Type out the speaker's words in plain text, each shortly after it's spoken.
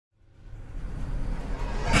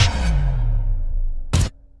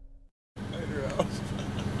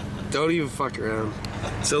Don't even fuck around.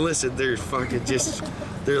 So listen, they're fucking just,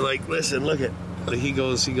 they're like, listen, look at. He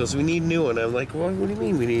goes, we need a new one. I'm like, what do you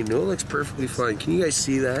mean we need a new one? It looks perfectly fine. Can you guys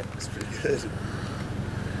see that? It's pretty good.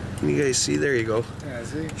 Can you guys see? There you go. Yeah,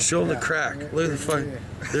 see? Show him the crack. Look at the fuck.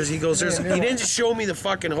 There's, he goes, there's, he didn't just show me the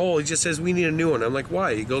fucking hole. He just says, we need a new one. I'm like,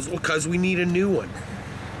 why? He goes, well, because we need a new one.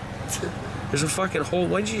 There's a fucking hole.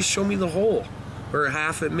 Why did you just show me the hole? Or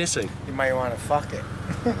half it missing? You might want to fuck it.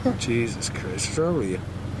 Jesus Christ, what's wrong with you?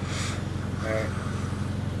 Alright.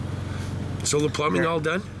 So the plumbing all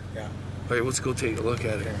done? Yeah. Alright, let's go take a look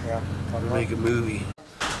at it. Okay, yeah. We'll make a movie.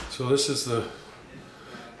 So this is the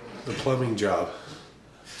plumbing job.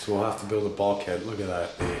 So we'll have to build a bulkhead. Look at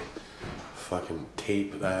that. They fucking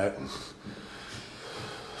tape that.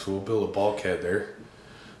 So we'll build a bulkhead there.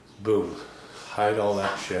 Boom. Hide all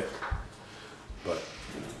that shit. But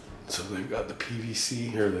so they've got the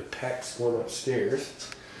PVC or the PEX going upstairs.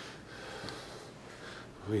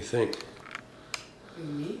 What do you think?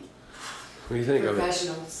 Me? What do you think of it?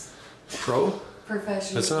 Professionals. Pro?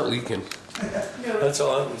 Professionals. That's not leaking. No. That's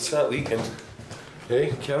all. It's not leaking.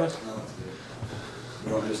 Hey, Kevin? No, you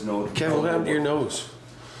don't just know. Kevin, what happened to your nose?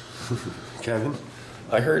 Kevin?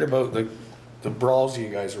 I heard about the brawls you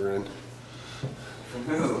guys were in. From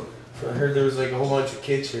who? I heard there was like a whole bunch of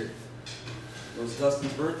kids here. It was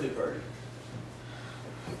Dustin's birthday party.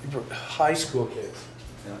 High school kids.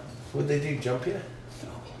 Yeah. What'd they do, jump you?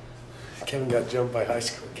 No. Kevin got jumped by high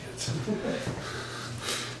school kids.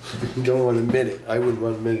 You don't want to admit it. I wouldn't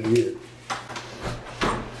want to admit it either.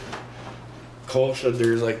 Cole said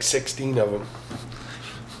there's like 16 of them.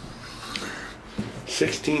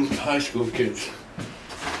 16 high school kids.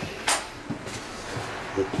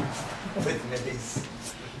 With minis.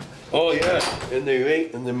 Oh yeah, and they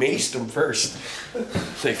maced them first.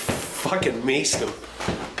 They fucking maced them.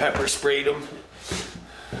 Pepper sprayed them.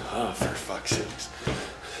 Oh, for fuck's sakes.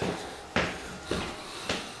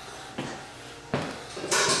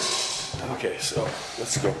 Okay, so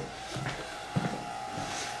let's go.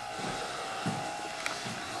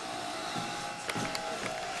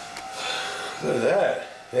 Look at that,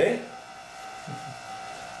 eh?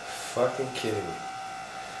 Fucking kidding me.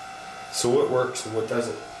 So what works and what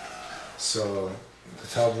doesn't? So the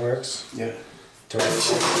tub works. Yeah.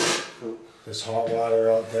 There's hot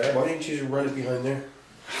water out there. Why didn't you just run it behind there?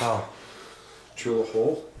 How? Drill a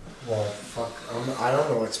hole? Well, fuck. I don't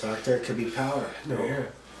know what's back there. It could be power. No.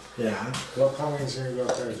 Here. Yeah. What plumbing's gonna go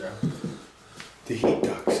up there, Joe? The heat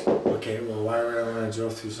ducts. Okay. Well, why would I want to drill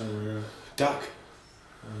through somewhere else? Duck.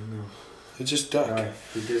 I don't know. It's just duck. Why?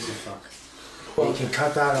 Who gives a fuck? Well, You can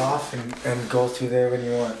cut that off and go through there when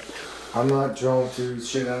you want. I'm not drilling through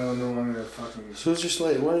shit I don't know. I'm gonna fucking. so it's just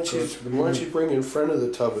like, why don't you bring it in front of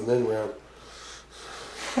the tub and then round?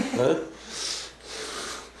 Huh?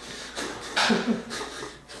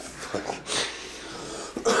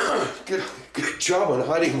 Good job on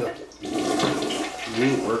hiding them.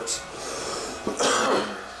 It works.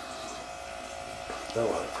 Not a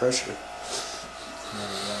lot of pressure.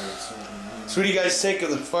 So what do you guys think of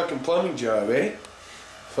the fucking plumbing job, eh?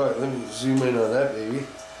 Fuck, let me zoom in on that, baby.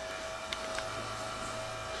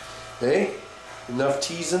 Hey? Enough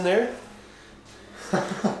teas in there?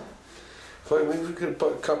 Fuck, maybe we could have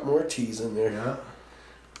put a couple more teas in there. Yeah.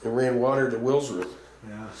 And ran water to Will's room.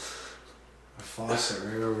 Yeah. A faucet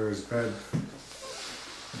right over his bed.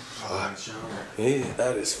 Fuck. Hey,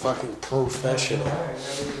 that is fucking professional.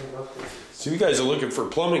 So you guys are looking for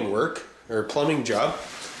plumbing work, or a plumbing job.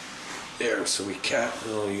 There, so we capped,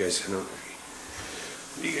 oh, you guys don't,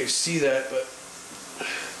 you guys see that, but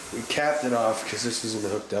we capped it off because this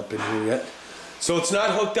isn't hooked up in here yet. So it's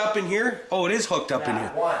not hooked up in here? Oh, it is hooked up in here.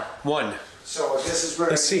 One. So this is where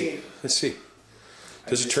Let's see. Let's see.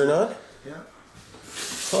 Does it turn on? Yeah.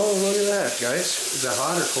 Oh, look at that, guys. Is that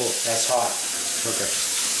hot or cold? That's hot.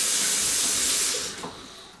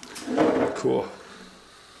 Okay. Cool.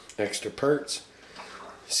 Extra parts.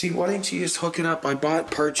 See, why didn't you just hook it up? I bought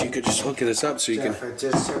parts you could just hook this up so you Jeff,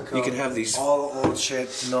 you can have these. all old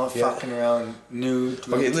shit, not fucking around, new.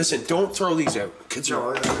 Okay, listen, don't throw these out. Kids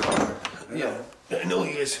are. No, Yeah, I know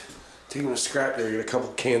you guys taking a scrap there. You got a couple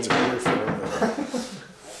cans of beer for them.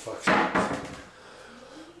 Fuck.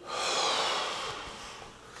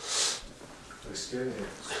 looks good here.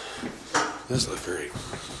 Does look great.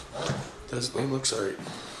 It looks alright.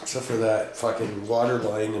 Except for that fucking water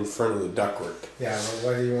line in front of the ductwork. Yeah, but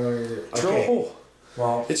what do you want me to do? Drill a hole.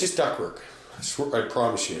 Well, It's just ductwork. I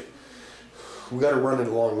promise you. We gotta run it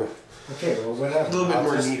along the. okay, well, whatever. A little bit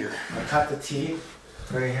more neater. I cut the T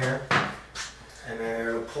right here, and then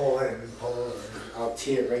I'll pull it and pull it, and I'll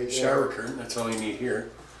tee it right there. Shower curtain, that's all you need here.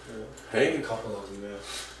 Yeah. Hey? A couple of them,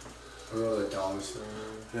 yeah. I'll go to the dollar store.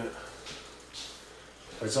 Yeah.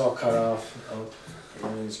 It's all cut off.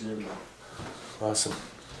 Everything's good. Awesome.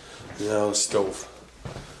 Now the stove.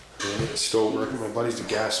 Yeah, stove working. My buddy's the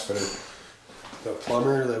gas fitter. The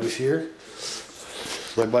plumber that was here.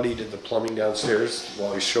 My buddy did the plumbing downstairs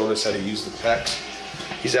while he's showing us how to use the PEX.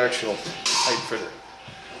 He's actual pipe fitter.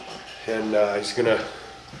 And he's gonna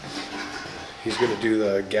do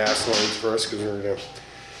the gas lines for us because we're gonna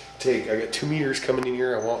I got 2 meters coming in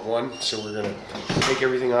here. I want one, so we're gonna take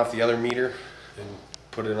everything off the other meter and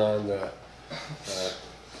put it on the.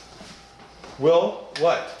 Will,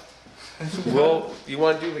 what? Will, you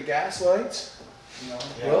want to do the gas lights? No.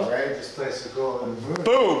 Yeah, well, right. This place will go on the moon.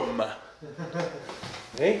 Boom.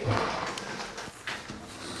 Hey.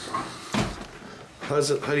 How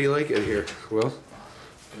do you like it here, Will?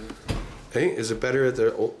 Hey, is it better at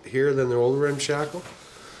here than the old rim shackle?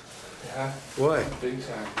 Yeah. Why? Big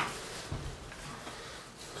time.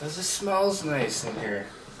 Because it smells nice in here.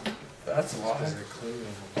 That's why.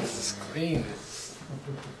 Because it's clean.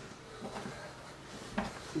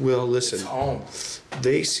 Will, listen. It's home.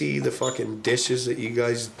 They see the fucking dishes that you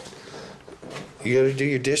guys. You gotta do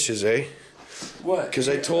your dishes, eh? What? Because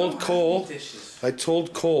I told Cole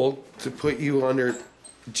to put you under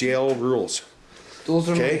jail rules. Those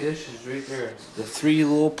are my Okay. dishes right there. The 3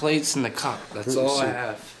 little plates and the cup. That's all I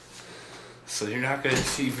have. So you're not going to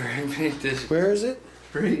see very many dishes. Where is it?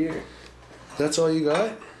 Right here. That's all you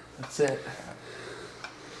got? That's it.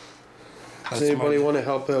 Does anybody want to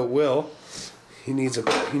help out Will? He needs a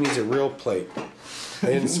real plate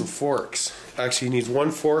and some forks. Actually, he needs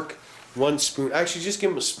 1 fork, 1 spoon. Actually, just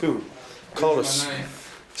give him a spoon. Call it a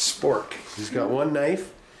spork. He's got 1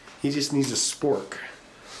 knife. He just needs a spork.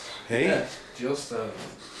 Hey. Yeah, Jill stuff.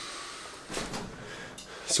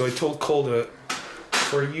 So I told Cole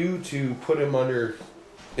for you to put him under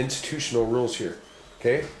institutional rules here.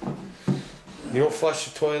 Okay. You don't flush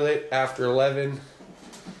the toilet after 11.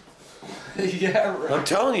 Yeah, right. I'm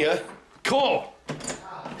telling you, Cole.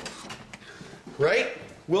 Right?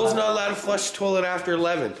 Will's not allowed to flush the toilet after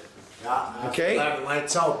 11. Yeah. Okay?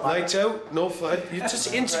 Lights out. Lights out, no fun. It's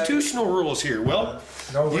just institutional rules here. Will.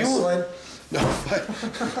 No whistling. No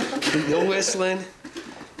fun. No whistling.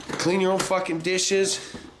 Clean your own fucking dishes.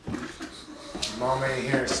 Mom ain't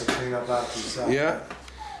here, so clean up after yourself. Yeah.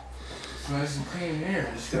 It's nice and clean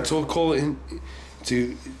here. I told Cole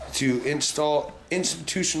to install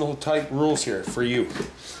institutional type rules here for you.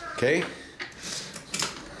 Okay?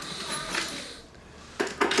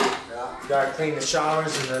 You gotta clean the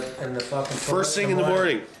showers and the fucking. First thing in the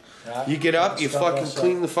morning. Yeah. You get up, you fucking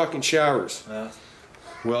clean the fucking showers. Yeah.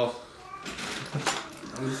 Well,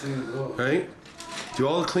 right? Do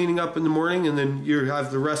all the cleaning up in the morning, and then you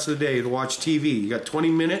have the rest of the day to watch TV. You got 20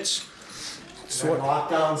 minutes.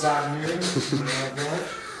 Lockdowns at noon.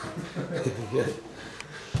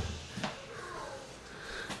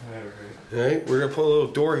 Right? We're gonna put a little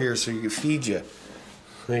door here so you can feed you.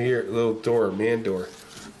 Right here, little door, man door.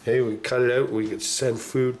 Hey, we cut it out. We can send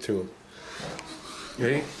food to him.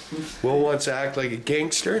 Okay? Will wants to act like a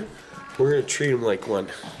gangster. We're gonna treat him like one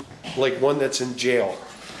that's in jail.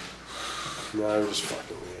 No, I'm just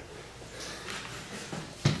fucking with you.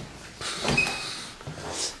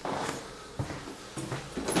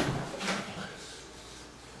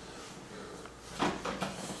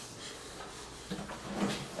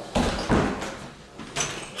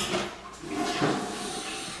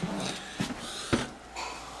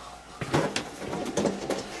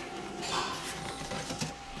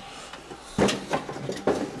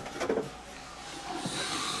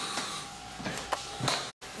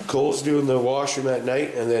 Cole's doing the washroom at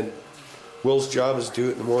night, and then Will's job is to do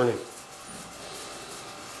it in the morning.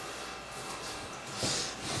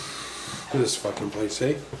 Look at this fucking place,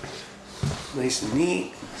 eh? Nice and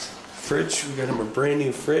neat. Fridge, we got him a brand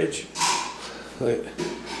new fridge. Like,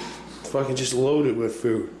 fucking just loaded with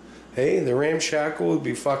food. Hey, the ramshackle would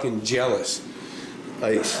be fucking jealous.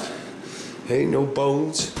 Ice. Hey, no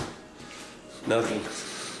bones. Nothing.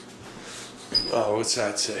 Oh, what's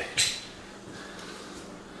that say?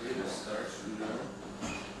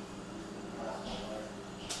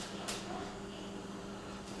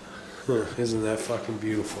 Huh, isn't that fucking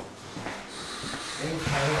beautiful?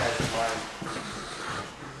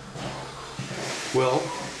 Well,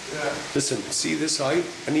 listen, see this height?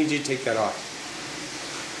 I need you to take that off.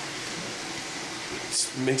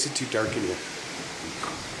 It makes it too dark in here.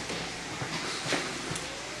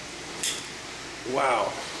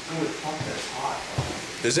 Wow.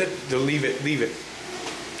 Is it? They'll leave it.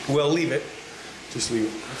 Well, leave it. Just leave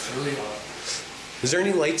it. It's really hot. Is there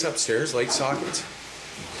any lights upstairs? Light sockets?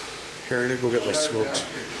 Here, I'm gonna go get my smokes.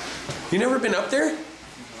 You never been up there?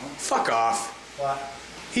 Fuck off. What?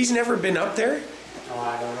 He's never been up there? Oh,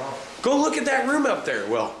 I don't know. Go look at that room up there,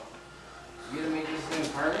 Will. You gonna make this an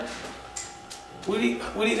apartment? What do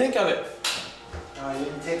you think of it? Oh, you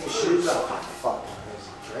didn't take the shoes off. Fuck.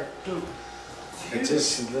 It's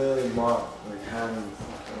just literally mop. Like having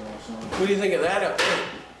What do you think of that up there?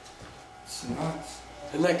 It's nuts.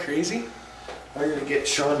 Isn't that crazy? I'm gonna get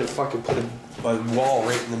Sean to fucking put a wall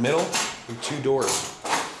right in the middle with 2 doors.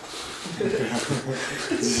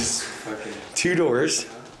 just fucking. 2 doors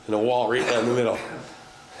and a wall right down the middle.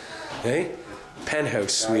 Hey?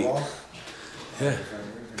 Penthouse suite. Yeah.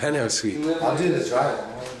 Penthouse suite. I'll do the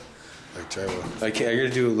drywall. Like drywall. I gotta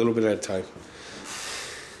do a little bit at a time.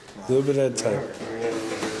 A little bit at a time.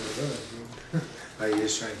 Are you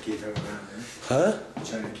just trying to keep him around, eh? Huh?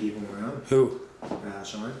 Trying to keep him around? Who?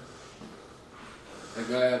 Sean? The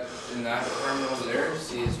guy in that apartment over there,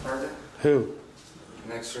 see his apartment? Who?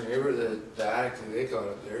 Next door neighbor, the attic that they got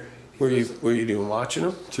up there. Were you doing? Watching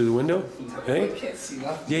him through the window? I Hey? can't see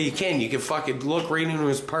nothing. Yeah, you can. You can fucking look right into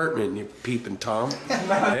his apartment, you peeping Tom.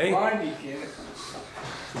 Not Hey? fine, you can't.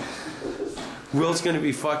 Will's gonna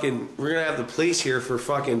be fucking. We're gonna have the police here for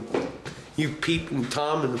fucking you peeping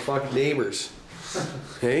Tom and the fucking neighbors.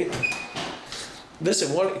 Hey?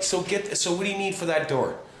 Listen, what? So what do you need for that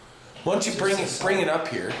door? Why don't you bring it up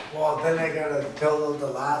here? Well, then I gotta build out the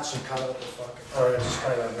latch and cut out the fucking. Or just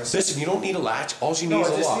cut it on this. Listen, you don't need a latch. All you need No, is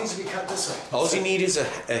it a just lock. needs to be cut this way. All you need is a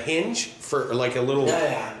hinge for like a little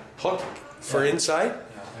Yeah. hook for inside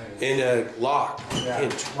and a lock Yeah.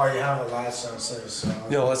 hinge. Well, you have a latch downstairs, so.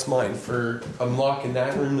 No, that's mine. I'm locking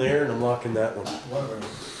that room there and I'm locking that one. What room?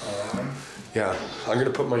 Around? Yeah, I'm gonna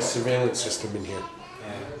put my surveillance system in here.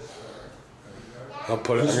 Yeah. I'm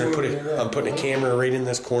putting a camera right in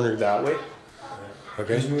this corner that way. Who's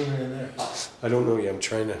Okay. moving in there? I don't know yet. I'm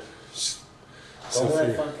trying to. Don't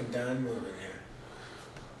let fucking Dan move in here.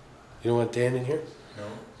 You don't want Dan in here? No.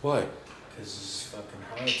 Why? Because it's fucking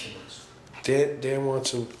hard too much. Dan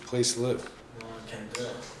wants a place to live. No, I can't do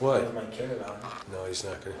it. Why? Let my kid around. No, he's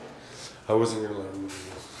not gonna. I wasn't gonna let him move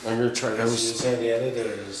in. I'm gonna try. You said the other day,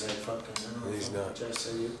 you said fucking no. He's not. Just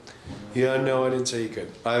said you. Yeah, no, I didn't say you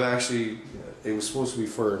could. I've actually. It was supposed to be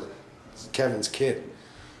for Kevin's kid,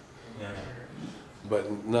 Yeah.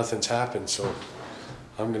 but nothing's happened. So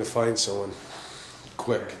I'm gonna find someone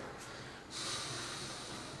quick.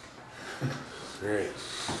 All right.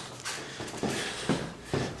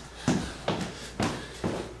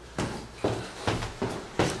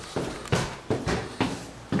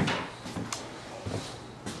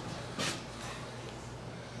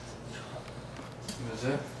 Is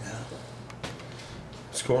it?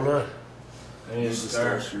 What's going on? I need to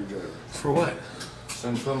start. For what? So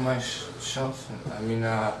I'm putting my shelf in.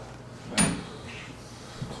 my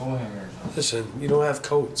coat hangers on. Listen, you don't have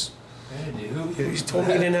coats. Yeah, I do. You told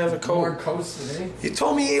me you didn't have a More coat. coats today. You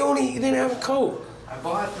told me you didn't have a coat. I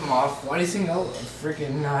bought them off. Why do you think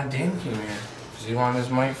freaking Dan came here? Does he want his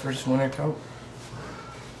mic for his winter coat?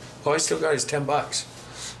 Oh, I still got his $10.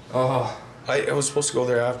 Oh. I was supposed to go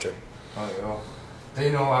there after. Oh, yeah.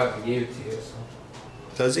 They know I gave it to you, so.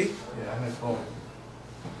 Does he? Yeah, I'm gonna call him.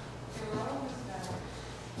 No,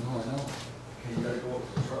 I know. Okay, you gotta go up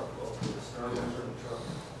to the truck, go up to the start of the truck.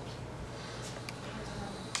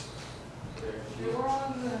 We're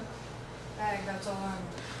on the bag, that's all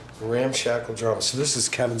I'm. Ramshackle drama. So this is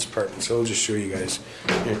Kevin's apartment. So I'll just show you guys.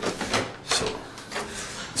 Here.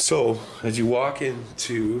 So as you walk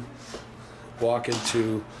into,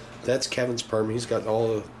 that's Kevin's apartment. He's got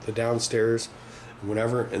all the downstairs and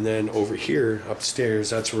whatever. And then over here, upstairs,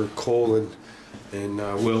 that's where Cole and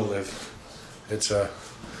Will live. It's a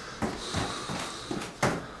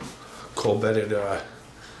Cole betted.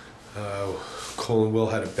 Cole and Will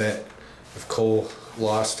had a bet. If Cole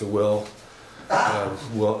lost to Will,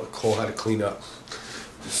 Cole had to clean up.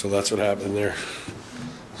 So that's what happened there.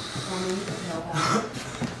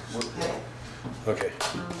 Okay.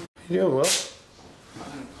 You doing well?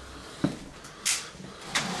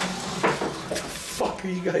 What the fuck are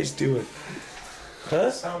you guys doing?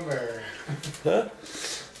 Huh? Somewhere. Huh?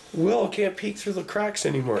 Will can't peek through the cracks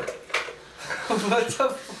anymore. What the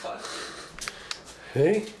fuck?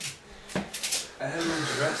 Hey? I have no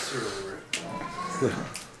dresser over it.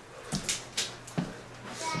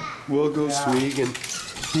 Will goes swig and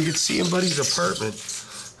you can see in Buddy's apartment.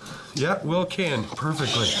 Yeah, Will can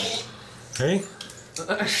perfectly. Hey?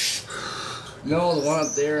 No, the one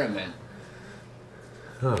up there I meant.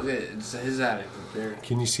 Huh. It's his attic up there.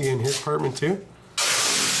 Can you see in his apartment too?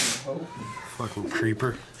 Oh. Fucking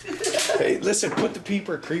creeper. Hey, listen, put the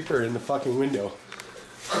creeper in the fucking window.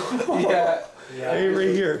 Yeah. Hey, right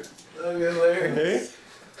here. Look at Larry. Hey?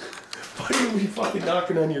 Buddy He'll be fucking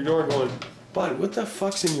knocking on your door going, bud, what the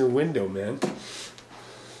fuck's in your window, man?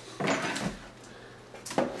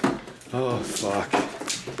 Oh, fuck.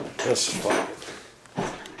 That's fucking...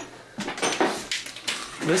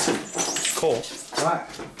 Listen, Cole. What?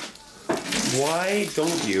 Why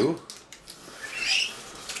don't you...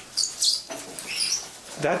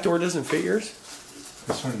 That door doesn't fit yours?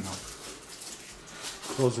 This one, no.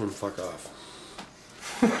 Close them and fuck off.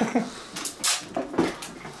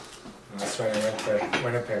 That's why I went to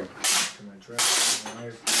Winnipeg. To my dress.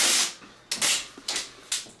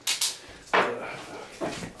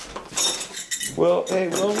 Well, hey,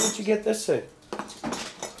 Will, where'd you get this thing?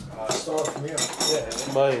 Stole it from you. Yeah,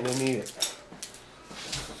 it's mine. I need it.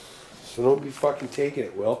 So don't be fucking taking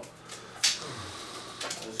it, Will.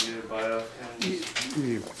 I was gonna buy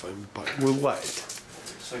off With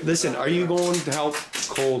what? Listen, are you going to help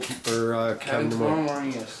Cole or Kevin tomorrow tomorrow?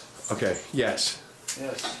 morning, yes. Okay, yes.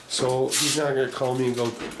 Yes. So he's not going to call me and go,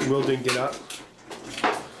 Will didn't get up?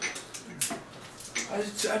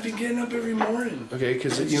 I've been getting up every morning. Okay,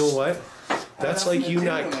 because you know what? That's like you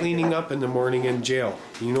not cleaning up in the morning in jail.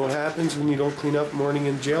 You know what happens when you don't clean up in the morning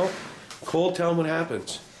in jail? Cole, tell him what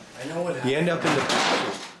happens. I know what happened. You end up in the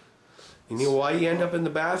bathroom. You know why you end up in the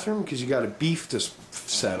bathroom? Because you got a beef to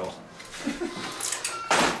settle. This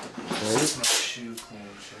is my shoe clean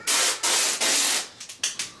shit.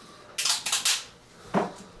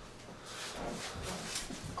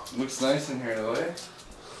 Looks nice in here though, eh?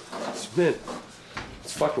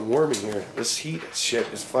 It's fucking warm in here. This heat shit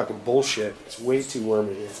is fucking bullshit. It's way too warm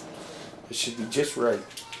in here. It should be just right.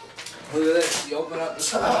 Look at this. You open up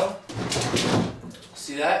this window.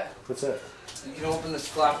 See that? What's that? You can open this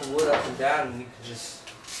flap of wood up and down and you can just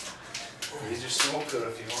raise your smoke out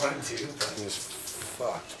if you wanted to. But It's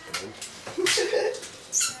fucked, man.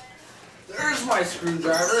 there's my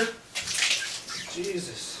screwdriver.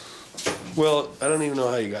 Jesus. Well, I don't even know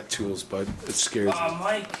how you got tools, bud. It scares me.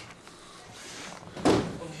 Mike. Well,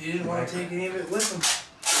 you didn't want to take any of it with him.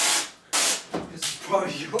 This is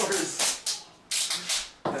probably yours.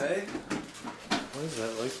 Hey? Why is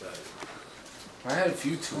that like that? I had a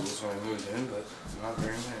few tools when I moved in, but not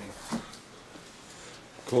very many.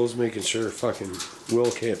 Cole's making sure fucking Will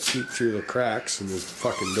can't peek through the cracks in his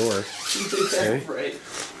fucking door. Okay? Right.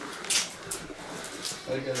 I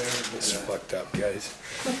think I never did It's that. fucked up, guys.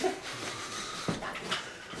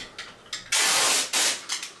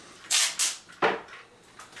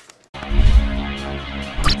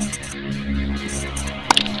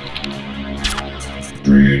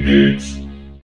 Treedick.